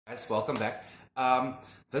Guys, welcome back.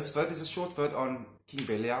 This vid is a short vid on King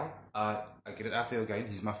Belial. I get it out there again.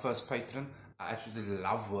 He's my first patron. I absolutely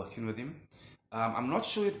love working with him. I'm not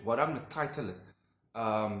sure yet what I'm going to title it.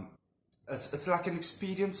 It's like an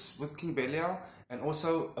experience with King Belial and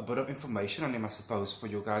also a bit of information on him, I suppose, for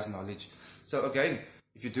your guys' knowledge. So again,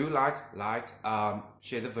 if you do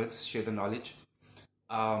share the vids, share the knowledge.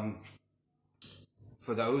 For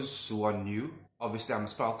those who are new, obviously I'm a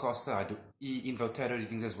spellcaster. I do Invo tarot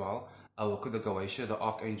readings as well. I work with the Goetia, the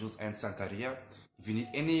Archangels and Santeria. If you need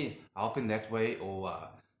any help in that way or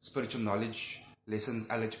spiritual knowledge lessons,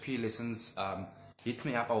 LHP lessons, hit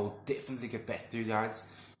me up. I will definitely get back to you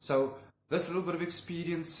guys. So this little bit of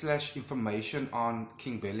experience / information on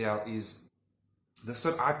King Belial is this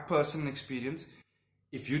what I personally experience.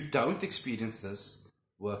 If you don't experience this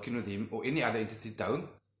working with him or any other entity, don't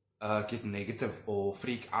get negative or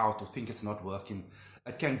freak out or think it's not working.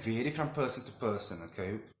 It can vary from person to person,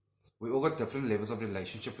 okay? We all got different levels of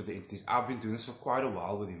relationship with the entities. I've been doing this for quite a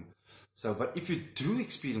while with him. So, but if you do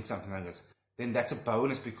experience something like this, then that's a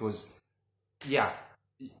bonus because, yeah,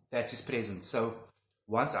 that's his presence. So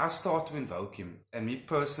once I start to invoke him, and me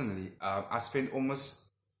personally, I spend almost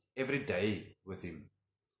every day with him.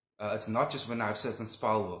 It's not just when I have certain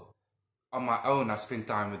spell work. On my own, I spend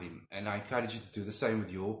time with him, and I encourage you to do the same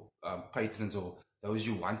with your patrons or those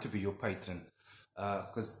you want to be your patron,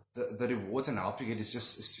 because the rewards and help you get is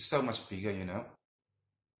just so much bigger, you know.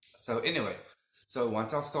 So anyway, so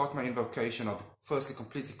once I'll start my invocation, I'll be firstly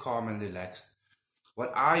completely calm and relaxed.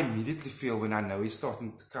 What I immediately feel when I know he's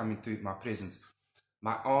starting to come into my presence,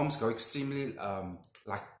 my arms go extremely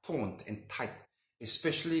like taut and tight,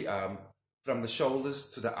 especially from the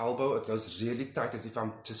shoulders to the elbow. It goes really tight, as if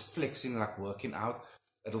I'm just flexing, like working out.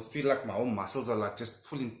 It'll feel like my whole muscles are like just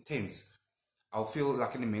full intense. I'll feel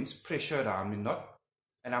like an immense pressure around me, not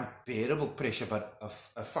an unbearable pressure, but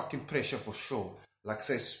a fucking pressure for sure. Like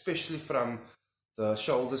say, especially from the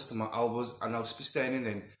shoulders to my elbows, and I'll just be standing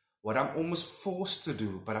there. What I'm almost forced to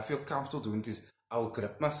do, but I feel comfortable doing, is I will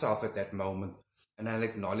grip myself at that moment, and I'll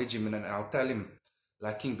acknowledge him, and I'll tell him,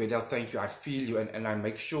 like, King Belial, thank you, I feel you, and I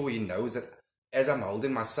make sure he knows that as I'm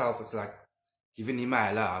holding myself, it's like giving him a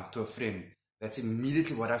hello hug to a friend. That's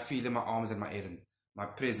immediately what I feel in my arms and my head, and my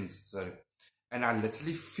presence, sorry. And I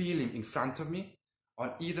literally feel him in front of me,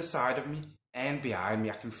 on either side of me, and behind me.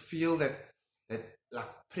 I can feel that like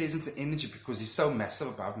presence and energy because he's so massive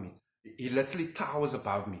above me. He literally towers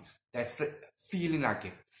above me. That's the feeling I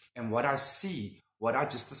get. And what I see, what I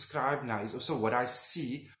just described now, is also what I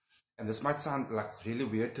see. And this might sound like really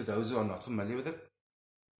weird to those who are not familiar with it.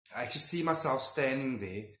 I actually see myself standing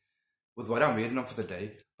there with what I'm waiting on for the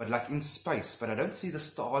day, but like in space. But I don't see the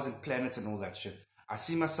stars and planets and all that shit. I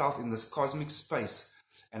see myself in this cosmic space,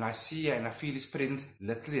 and I see and I feel his presence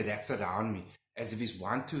literally wrapped around me, as if he's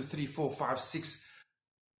 1, 2, 3, 4, 5, 6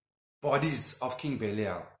 bodies of King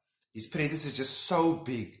Belial. His presence is just so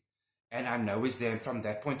big, and I know he's there. And from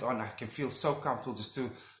that point on, I can feel so comfortable just to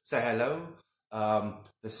say hello.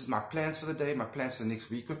 This is my plans for the day, my plans for the next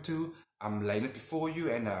week or two. I'm laying it before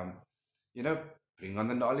you, and you know, bring on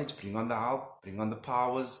the knowledge, bring on the help, bring on the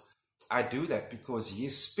powers. I do that because he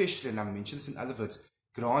especially, and I mentioned this in other words,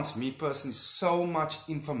 grants me personally so much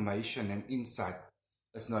information and insight.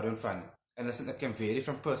 It's not even fun. And listen, it can vary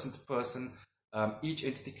from person to person. Each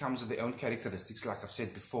entity comes with their own characteristics, like I've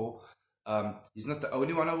said before. He's not the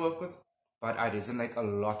only one I work with, but I resonate a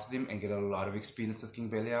lot with him and get a lot of experience with King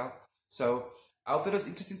Belial. So I hope that is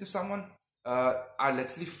interesting to someone. I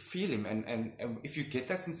literally feel him, and if you get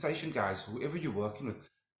that sensation, guys, whoever you're working with,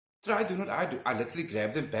 try doing what I do. I literally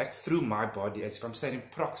grab them back through my body as if I'm standing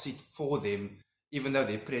proxy for them, even though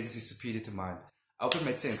their presence is superior to mine. I hope it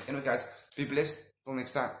made sense. Anyway, guys, be blessed. Till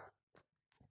next time.